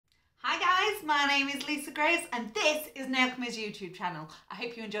guys, my name is Lisa Grace and this is Nailchemy's YouTube channel. I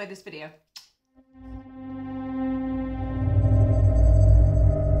hope you enjoyed this video.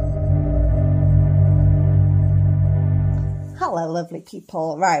 Hello lovely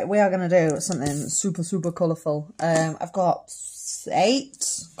people. Right, we are going to do something super colourful. I've got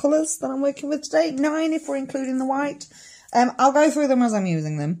 8 colours that I'm working with today, 9 if we're including the white. I'll go through them as I'm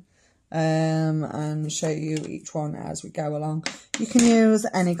using them and show you each one as we go along. You can use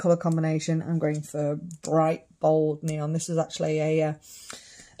any colour combination. I'm going for bright bold neon. This is actually a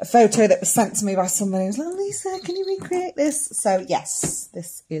photo that was sent to me by somebody who was like, oh, Lisa, can you recreate this? So yes,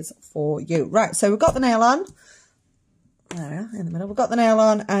 this is for you. Right, so we've got the nail on. There we are, in the middle. We've got the nail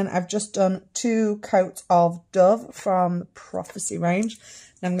on and I've just done 2 coats of Dove from the Prophecy range.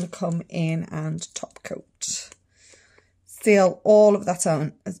 Now I'm going to come in and top coat. Seal all of that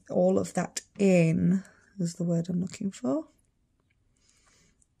on, all of that in is the word I'm looking for.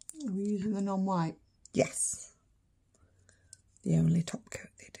 Are we using the non-white? Yes. The only top coat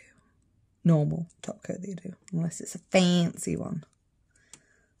they do. Normal top coat they do, unless it's a fancy one.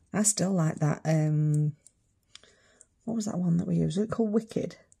 I still like that. What was that one that we used? Was it called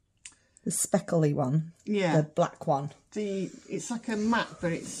Wicked? The speckly one. Yeah. The black one. It's like a matte,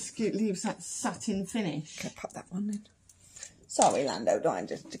 but it leaves that satin finish. Okay, pop that one in. Sorry, Lando, don't I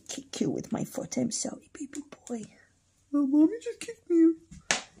just kick you with my foot? I'm sorry, baby boy. Oh, Mommy just kicked me.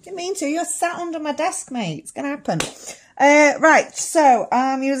 Didn't mean to. You're sat under my desk, mate. It's going to happen. Right, so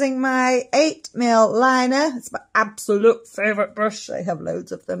I'm using my 8mm liner. It's my absolute favourite brush. I have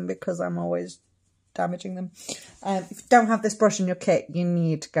loads of them because I'm always damaging them. If you don't have this brush in your kit, you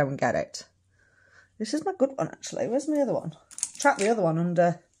need to go and get it. This is my good one, actually. Where's my other one? Trapped the other one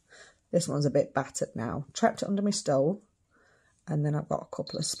under... This one's a bit battered now. Trapped it under my stole. And then I've got a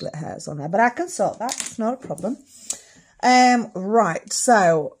couple of split hairs on there. But I can sort that. It's not a problem. Right,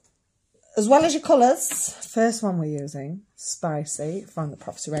 so... As well as your colours, first one we're using, Spicy, from the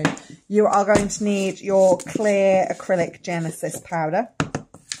Prophecy range. You are going to need your clear acrylic Genesis powder.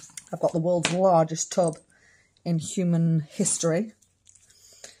 I've got the world's largest tub in human history.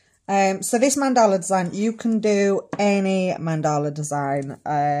 So this mandala design, you can do any mandala design.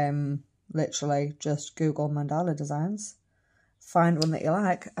 Literally just Google mandala designs. Find one that you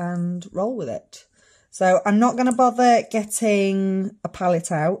like and roll with it. So I'm not going to bother getting a palette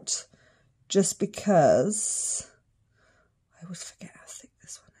out just because I always forget how thick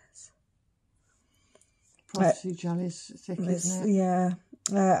this one is. Prophecy gel is thick, isn't it? Yeah.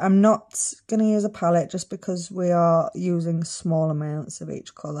 I'm not going to use a palette just because we are using small amounts of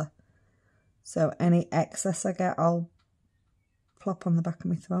each colour. So any excess I get, I'll plop on the back of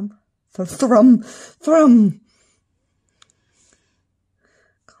my thumb. Thumb!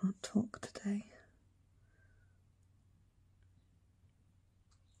 Can't talk today.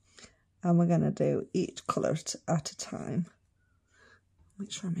 And we're going to do each colour at a time.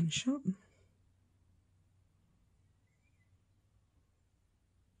 Make sure I'm in shot.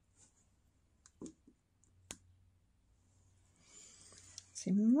 So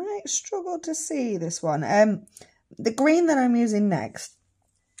you might struggle to see this one. The green that I'm using next,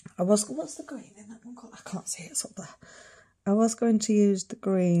 what's the green in that one called? I can't see it, it's up there. I was going to use the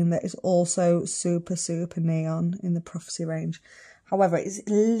green that is also super neon in the Prophecy range. However, it's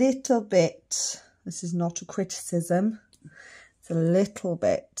a little bit, this is not a criticism, it's a little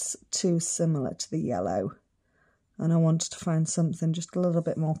bit too similar to the yellow. And I wanted to find something just a little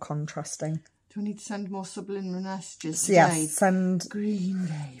bit more contrasting. Do we need to send more subliminal messages today? Yes, send green,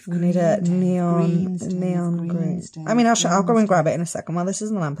 Dave. We need a neon green. I mean, I'll go and grab it in a second. While this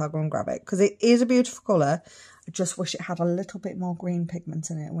isn't the lamp, I'll go and grab it because it is a beautiful colour. I just wish it had a little bit more green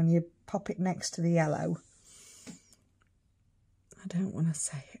pigment in it when you pop it next to the yellow. I don't want to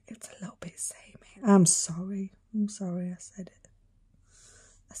say it. It's a little bit samey. I'm sorry. I said it.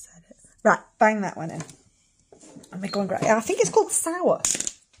 Right, bang that one in. Let me go and grab it. I think it's called Sour.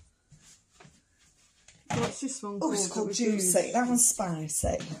 What's this one called? Oh, it's called Juicy. That one's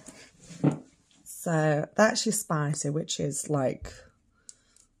Spicy. So that's your Spicy, which is like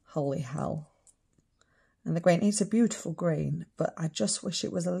holy hell. And the green, it's a beautiful green, but I just wish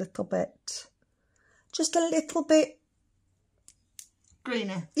it was a little bit, just a little bit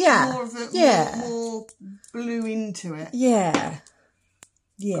greener. Yeah. More of a, yeah. More blue into it. Yeah.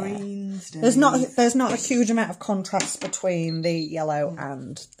 Yeah. Greens, there's not a huge amount of contrast between the yellow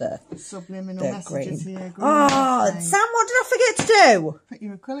and the subliminal messages green. Here. Oh, Sam, what did I forget to do? Put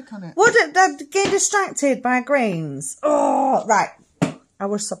your acrylic on it. What did I get distracted by greens? Oh, right. I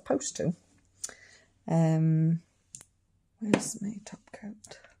was supposed to. Where's my top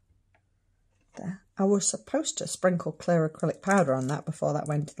coat? There. I was supposed to sprinkle clear acrylic powder on that before that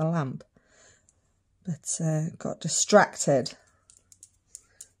went to the lamp. but got distracted.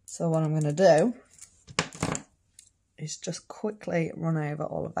 So what I'm going to do is just quickly run over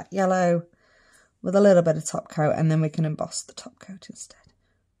all of that yellow with a little bit of top coat, and then we can emboss the top coat instead.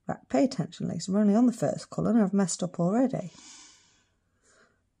 Right, pay attention, Lisa. We're only on the first colour and I've messed up already.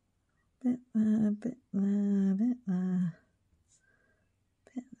 Bit there, bit there, bit there,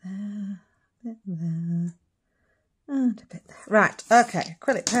 bit there, bit there, and a bit there. Right, okay,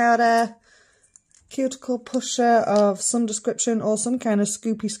 acrylic powder, cuticle pusher of some description or some kind of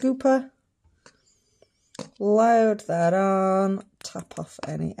scoopy scooper. Load that on, tap off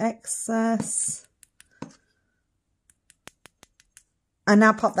any excess. And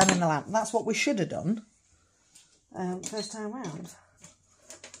now pop that in the lamp. That's what we should have done first time round.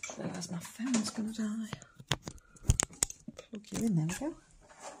 Otherwise my phone's going to die. Plug you in, there we go.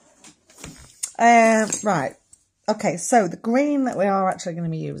 Right. Okay, so the green that we are actually going to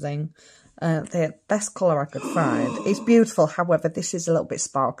be using, the best colour I could find. It's beautiful, however, this is a little bit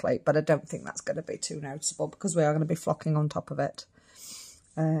sparkly, but I don't think that's going to be too noticeable because we are going to be flocking on top of it.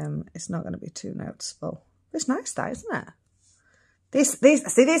 It's not going to be too noticeable. It's nice, that, isn't it? This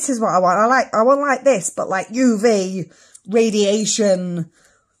is what I want. I want like this, but like UV radiation,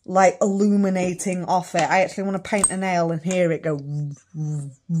 like illuminating off it. I actually want to paint a nail and hear it go.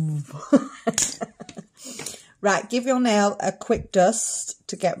 Right, give your nail a quick dust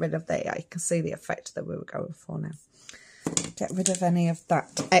to get rid of you can see the effect that we were going for now. Get rid of any of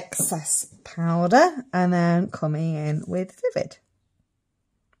that excess powder, and then coming in with Vivid.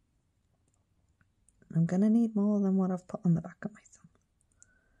 I'm going to need more than what I've put on the back of my thumb.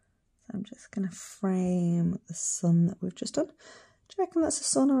 So I'm just going to frame the sun that we've just done. Do you reckon that's a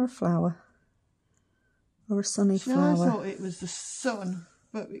sun or a flower? Or a sunny flower? I thought it was the sun,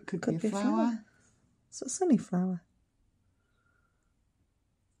 but it could be a flower. It's a sunny flower.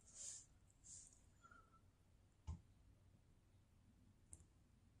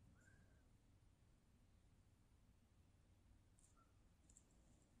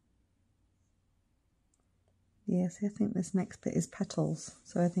 Yeah, see, I think this next bit is petals,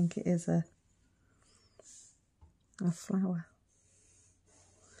 so I think it is a flower.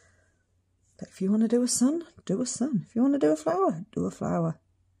 But if you want to do a sun, do a sun. If you want to do a flower, do a flower.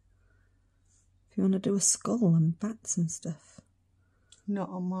 If you want to do a skull and bats and stuff. Not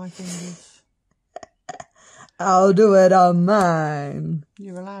on my fingers. I'll do it on mine.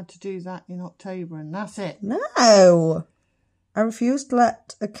 You're allowed to do that in October and that's it. No! I refuse to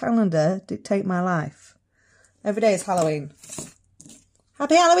let a calendar dictate my life. Every day is Halloween.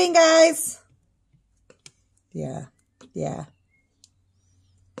 Happy Halloween, guys! Yeah, yeah.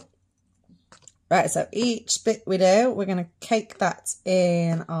 Right, so each bit we do, we're going to cake that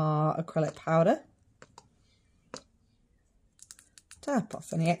in our acrylic powder. Tap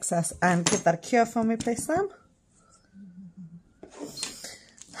off any excess and give that a cure for me, please, Sam.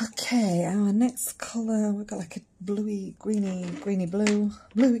 Okay, our next colour, we've got like a bluey, greeny blue,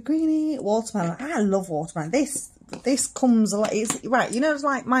 bluey, greeny, watermelon. I love watermelon. This comes, it's, right, you know, it's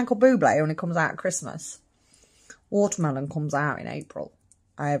like Michael Bublé when he comes out at Christmas. Watermelon comes out in April.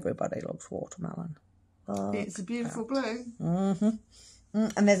 Everybody loves watermelon. It's a beautiful blue.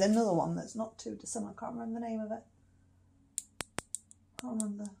 And there's another one that's not too dissimilar. I can't remember the name of it. Can't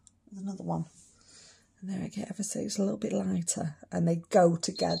remember. There's another one. And there I get ever so it's a little bit lighter. And they go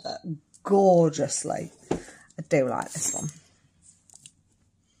together gorgeously. I do like this one.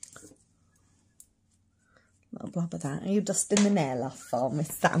 Little blob of that. Are you dusting the nail off for me,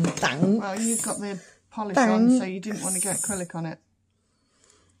 Sam? Thanks. Well, you've got the polish on, so you didn't want to get acrylic on it.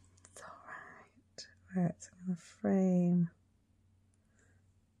 It's alright. Right, so I'm going to frame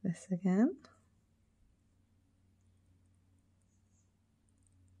this again.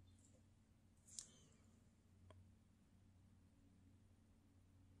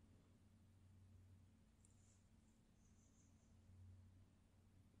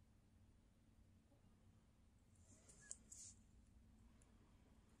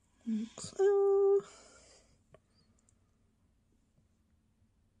 So,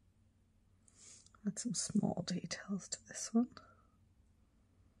 add some small details to this one.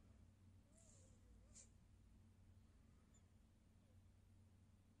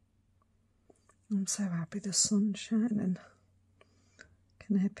 I'm so happy the sun's shining.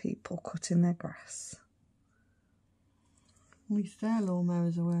 Can hear people cutting their grass. At least their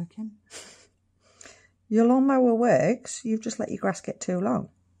lawnmowers are working. Your lawnmower works, you've just let your grass get too long.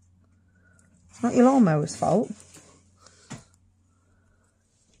 It's not your lawnmower's fault.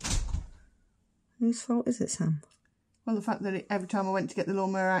 Whose fault is it, Sam? Well, the fact that every time I went to get the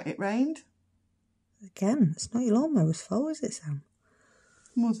lawnmower out, it rained. Again, it's not your lawnmower's fault, is it, Sam?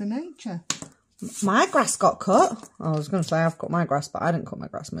 Mother Nature. My grass got cut. I was going to say I've cut my grass, but I didn't cut my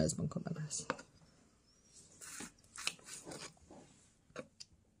grass. My husband cut my grass.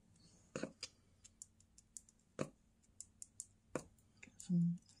 Get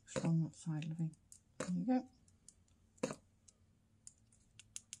some extra on that side, Livy. There you go.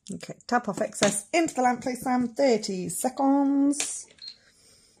 Okay, tap off excess into the lamp, please, Sam. 30 seconds.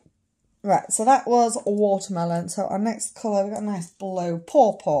 Right, so that was watermelon. So our next colour, we've got a nice blue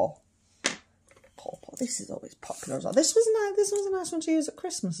pawpaw. Pawpaw. This is always popular as well. This was nice. This was a nice one to use at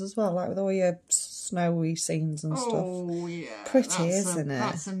Christmas as well, like with all your snowy scenes and stuff. Oh yeah, Pretty, isn't it?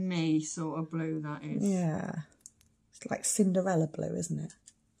 That's a me sort of blue. That is. Yeah, it's like Cinderella blue, isn't it?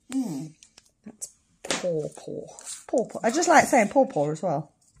 Mm. That's pawpaw. Pawpaw. I just like saying pawpaw as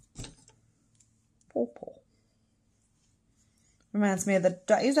well. Pawpaw. Reminds me of the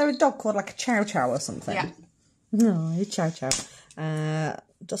dog. Is there a dog called like a chow chow or something? Yeah. No, you chow chow.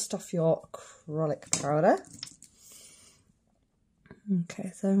 Dust off your acrylic powder.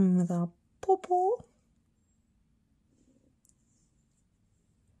 Okay, so in with our pawpaw.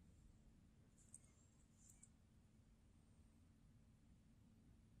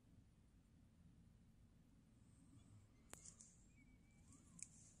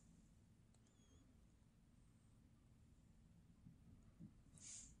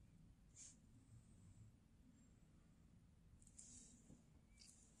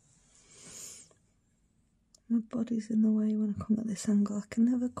 My body's in the way when I come at this angle. I can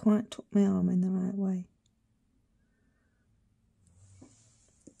never quite tuck my arm in the right way.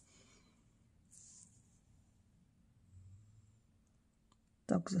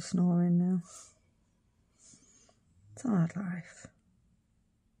 Dogs are snoring now. It's a hard life.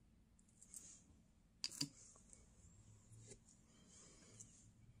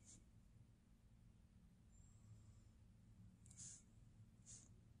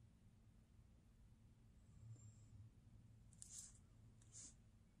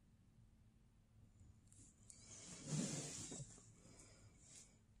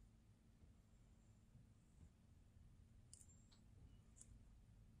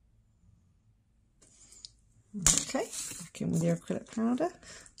 Okay, back in with your acrylic powder.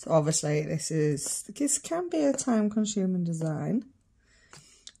 So obviously this can be a time-consuming design.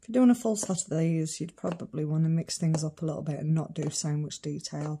 If you're doing a full set of these, you'd probably want to mix things up a little bit and not do so much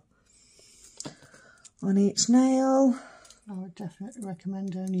detail on each nail. I would definitely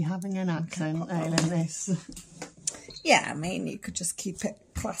recommend only having an accent nail in this. Yeah, I mean, you could just keep it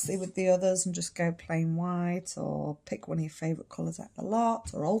classy with the others and just go plain white, or pick one of your favourite colours out of the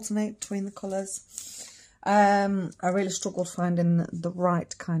lot, or alternate between the colours. I really struggled finding the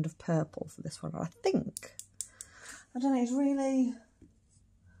right kind of purple for this one. I don't know, it's really,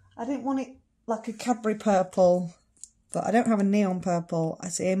 I didn't want it like a Cadbury purple, but I don't have a neon purple. I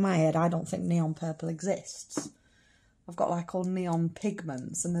see in my head, I don't think neon purple exists. I've got like all neon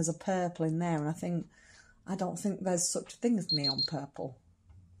pigments and there's a purple in there, and I don't think there's such a thing as neon purple.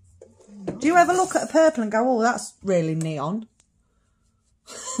 Do you ever look at a purple and go, oh, that's really neon?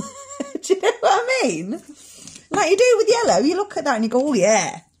 Do you know what I mean? Like you do with yellow, you look at that and you go, oh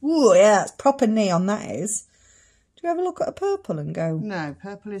yeah, that's proper neon, that is. Do you ever look at a purple and go... No,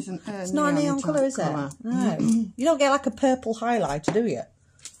 purple isn't it's not a neon colour, is it? No. You don't get like a purple highlighter, do you?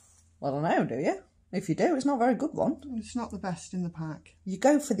 Well, I don't know, do you? If you do, it's not a very good one. It's not the best in the pack. You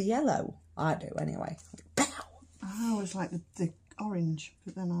go for the yellow. I do, anyway. Pow! I always like the orange,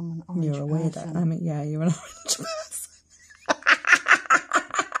 but then I'm an orange You're a weirdo. person. I mean, yeah, you're an orange person.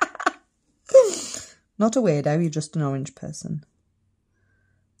 Not a weirdo, you're just an orange person.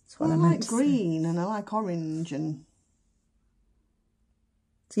 That's what Well, I I meant like to green and I like orange and...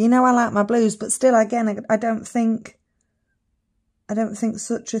 So you know I like my blues, but still, again, I don't think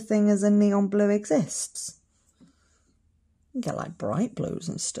such a thing as a neon blue exists. You get like bright blues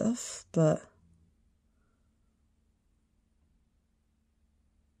and stuff, but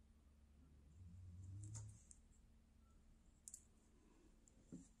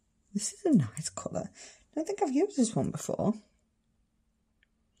this is a nice colour. I don't think I've used this one before.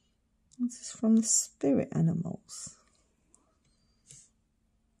 This is from the Spirit Animals.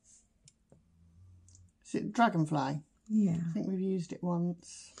 Is it dragonfly? Yeah. I think we've used it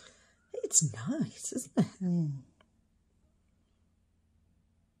once. It's nice, isn't it? Mm.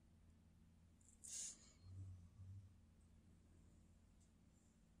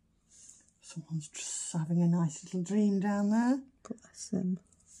 Someone's just having a nice little dream down there. Bless him.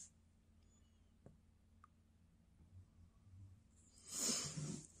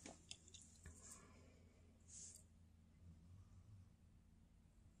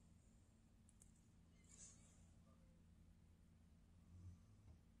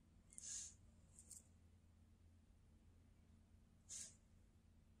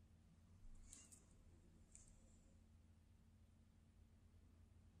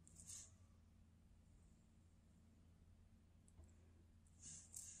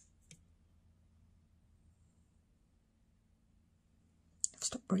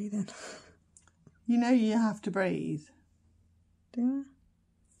 stop breathing. You know you have to breathe. Do I?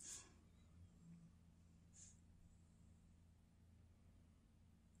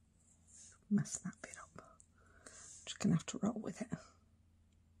 Mess that bit up. Just gonna have to roll with it.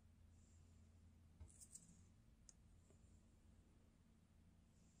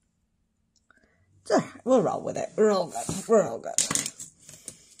 It's alright, we'll roll with it. We're all good. We're all good.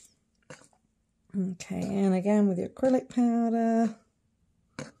 Okay, and again with your acrylic powder.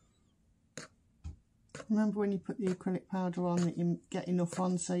 Remember when you put the acrylic powder on that you get enough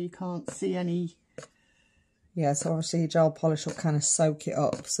on so you can't see any. Yeah, so obviously your gel polish will kind of soak it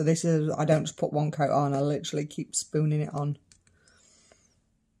up. So this is, I don't just put one coat on, I literally keep spooning it on.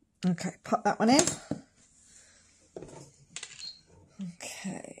 Okay, pop that one in.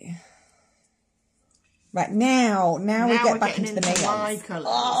 Okay. Right, now we get back into the neons.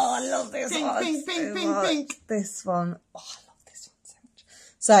 Oh, I love this one. Pink, pink, pink, pink. This one. Oh, I love this one so much.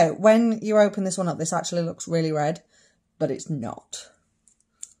 So when you open this one up, this actually looks really red, but it's not.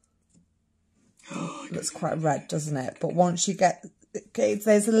 It looks quite red, doesn't it? But once you get,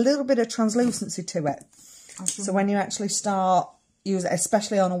 there's a little bit of translucency to it. So when you actually start use it,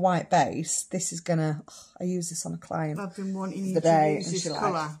 especially on a white base, this is gonna. I use this on a client. I've been wanting you to use this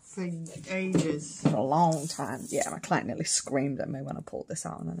colour for ages. For a long time. Yeah, my client nearly screamed at me when I pulled this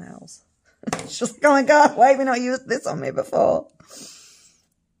out on her nails. She's like, oh my God, why have you not used this on me before?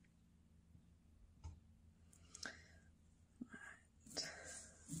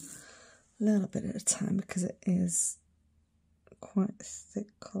 A little bit at a time because it is quite a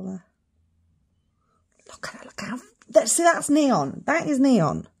thick colour. Look at it, look how... See, that's neon. That is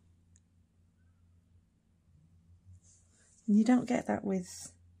neon. And you don't get that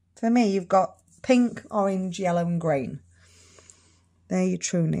with... For me, you've got pink, orange, yellow and green. They're your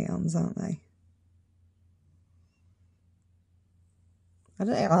true neons, aren't they? Are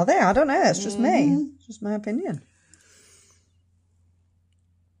they? I don't know. It's just me. It's just my opinion.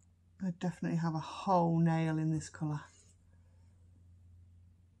 I definitely have a whole nail in this colour.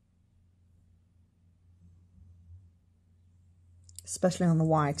 Especially on the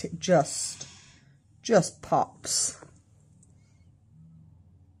white, it just pops.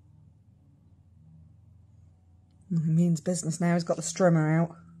 It means business now. He's got the strimmer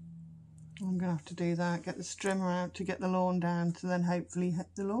out. I'm going to have to do that. Get the strimmer out to get the lawn down, to then hopefully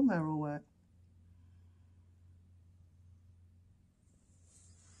the lawnmower will work.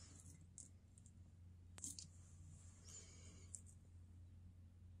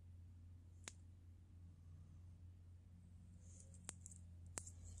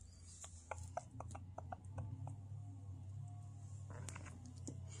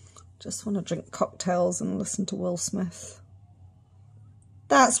 Just want to drink cocktails and listen to Will Smith.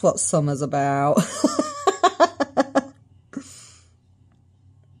 That's what summer's about.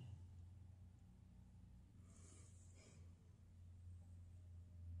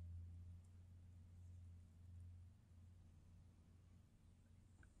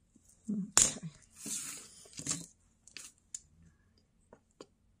 Okay.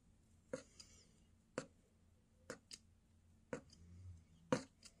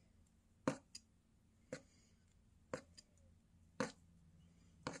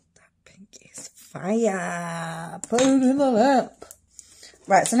 Is fire. Put it in the lap.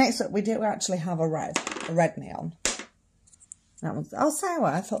 Right, so next up we do actually have a red neon. That one's sour.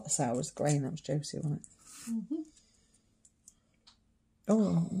 I thought the sour was green. That was juicy, wasn't it?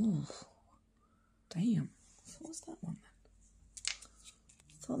 Oh, ooh. Damn. What was that one then?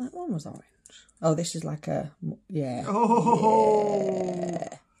 I thought that one was orange. Oh, this is like a yeah. Oh.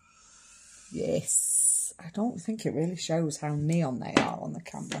 Yeah. Yes. I don't think it really shows how neon they are on the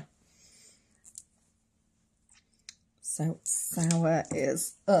camera. So sour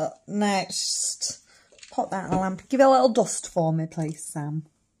is up next. Pop that in a lamp. Give it a little dust for me, please, Sam.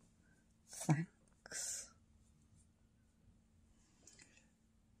 Thanks.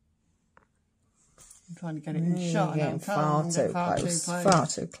 I'm trying to get it in shot. Getting far too close. Far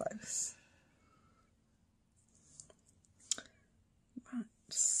too close. Right,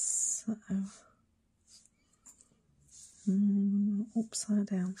 so upside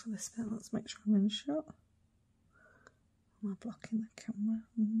down for this bit. Let's make sure I'm in shot. Am I blocking the camera?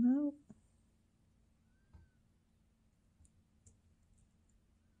 No.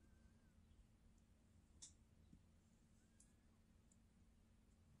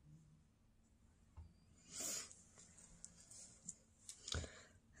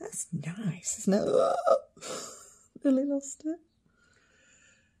 That's nice, isn't it? Oh, nearly lost it.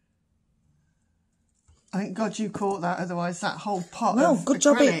 Thank God you caught that, otherwise that whole pot Well, of good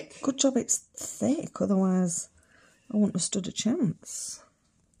acrylic. job it's thick, otherwise I wouldn't have stood a chance.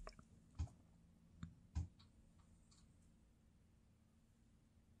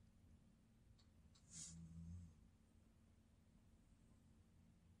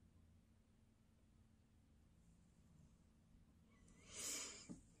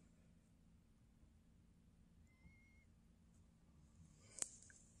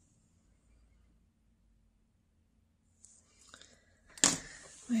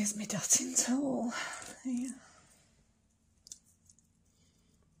 Where's my dotting tool? Here.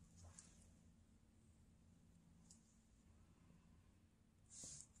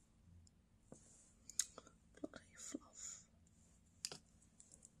 Bloody fluff.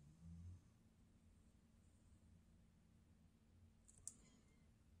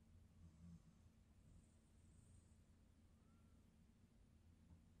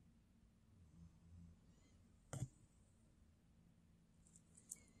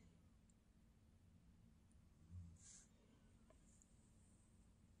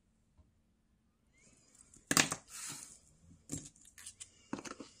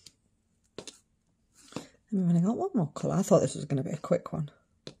 We've only got one more colour. I thought this was going to be a quick one.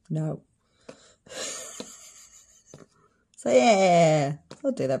 No. So yeah,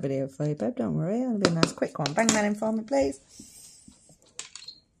 I'll do that video for you, babe. Don't worry. It'll be a nice quick one. Bang that in for me, please.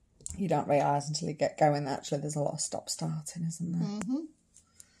 You don't realise until you get going that actually there's a lot of stop-starting, isn't there?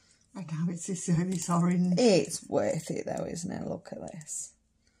 I know, it's this orange. It's worth it though, isn't it? Look at this.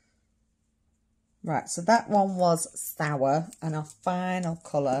 Right, so that one was sour, and our final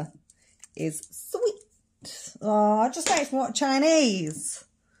colour is sweet. Oh, it just makes me want Chinese.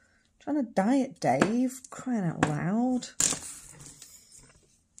 I'm trying to diet, Dave. Crying out loud.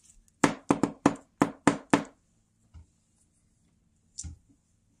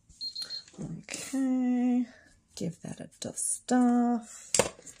 Okay, give that a dust off.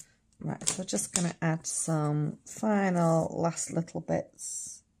 Right, so we're just going to add some final last little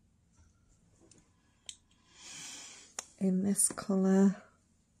bits in this colour.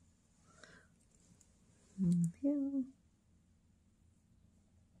 Here.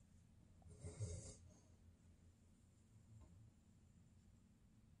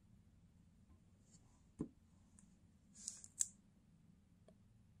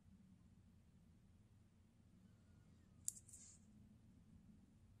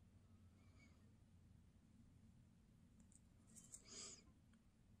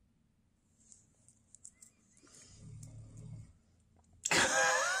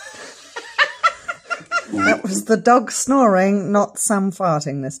 That was the dog snoring, not Sam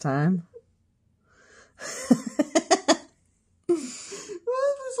farting this time. Well, it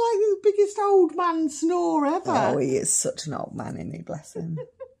was like the biggest old man snore ever. Oh, he is such an old man, isn't he? Bless him.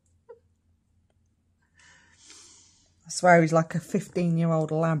 I swear he's like a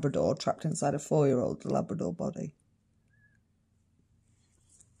 15-year-old Labrador trapped inside a 4-year-old Labrador body.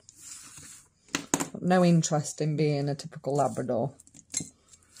 Got no interest in being a typical Labrador.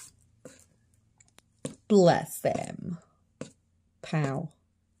 Bless them. Pow.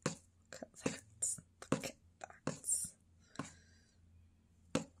 Look at that. Look at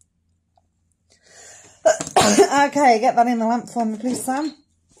that. Okay, get that in the lamp for me, please, Sam.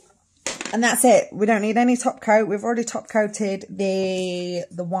 And that's it. We don't need any top coat. We've already top coated the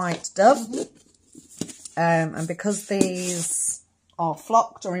white dove. And because these are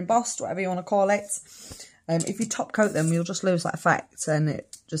flocked or embossed, whatever you want to call it, if you top coat them, you'll just lose that effect, and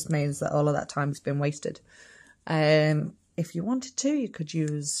it just means that all of that time has been wasted. If you wanted to, you could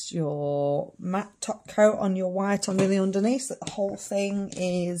use your matte top coat on your white on really underneath, so that the whole thing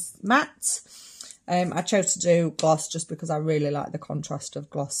is matte. I chose to do gloss just because I really like the contrast of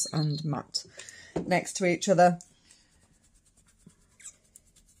gloss and matte next to each other.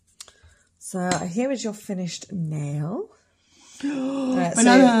 So here is your finished nail.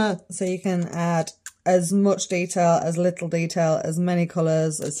 So you can add as much detail, as little detail, as many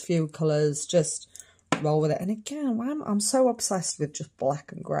colours, as few colours, just roll with it. And again, I'm so obsessed with just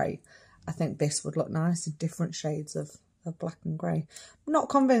black and grey. I think this would look nice in different shades of black and grey. I'm not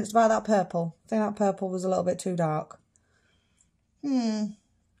convinced about that purple. I think that purple was a little bit too dark.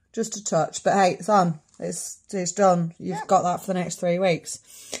 Just a touch. But hey, it's on. It's done. You've got that for the next 3 weeks.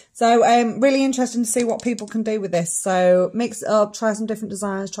 So really interesting to see what people can do with this. So mix it up, try some different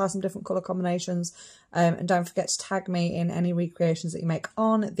designs, try some different colour combinations, and don't forget to tag me in any recreations that you make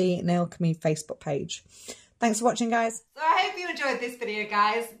on the Nailchemy Facebook page. Thanks for watching, guys. So I hope you enjoyed this video,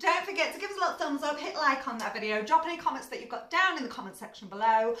 guys. Don't forget to give us a little thumbs up, hit like on that video, drop any comments that you've got down in the comment section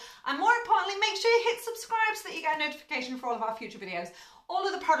below, and more importantly, make sure you hit subscribe so that you get a notification for all of our future videos. All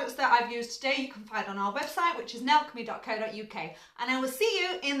of the products that I've used today you can find on our website, which is nailchemy.co.uk, and I will see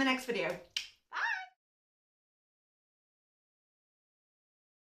you in the next video.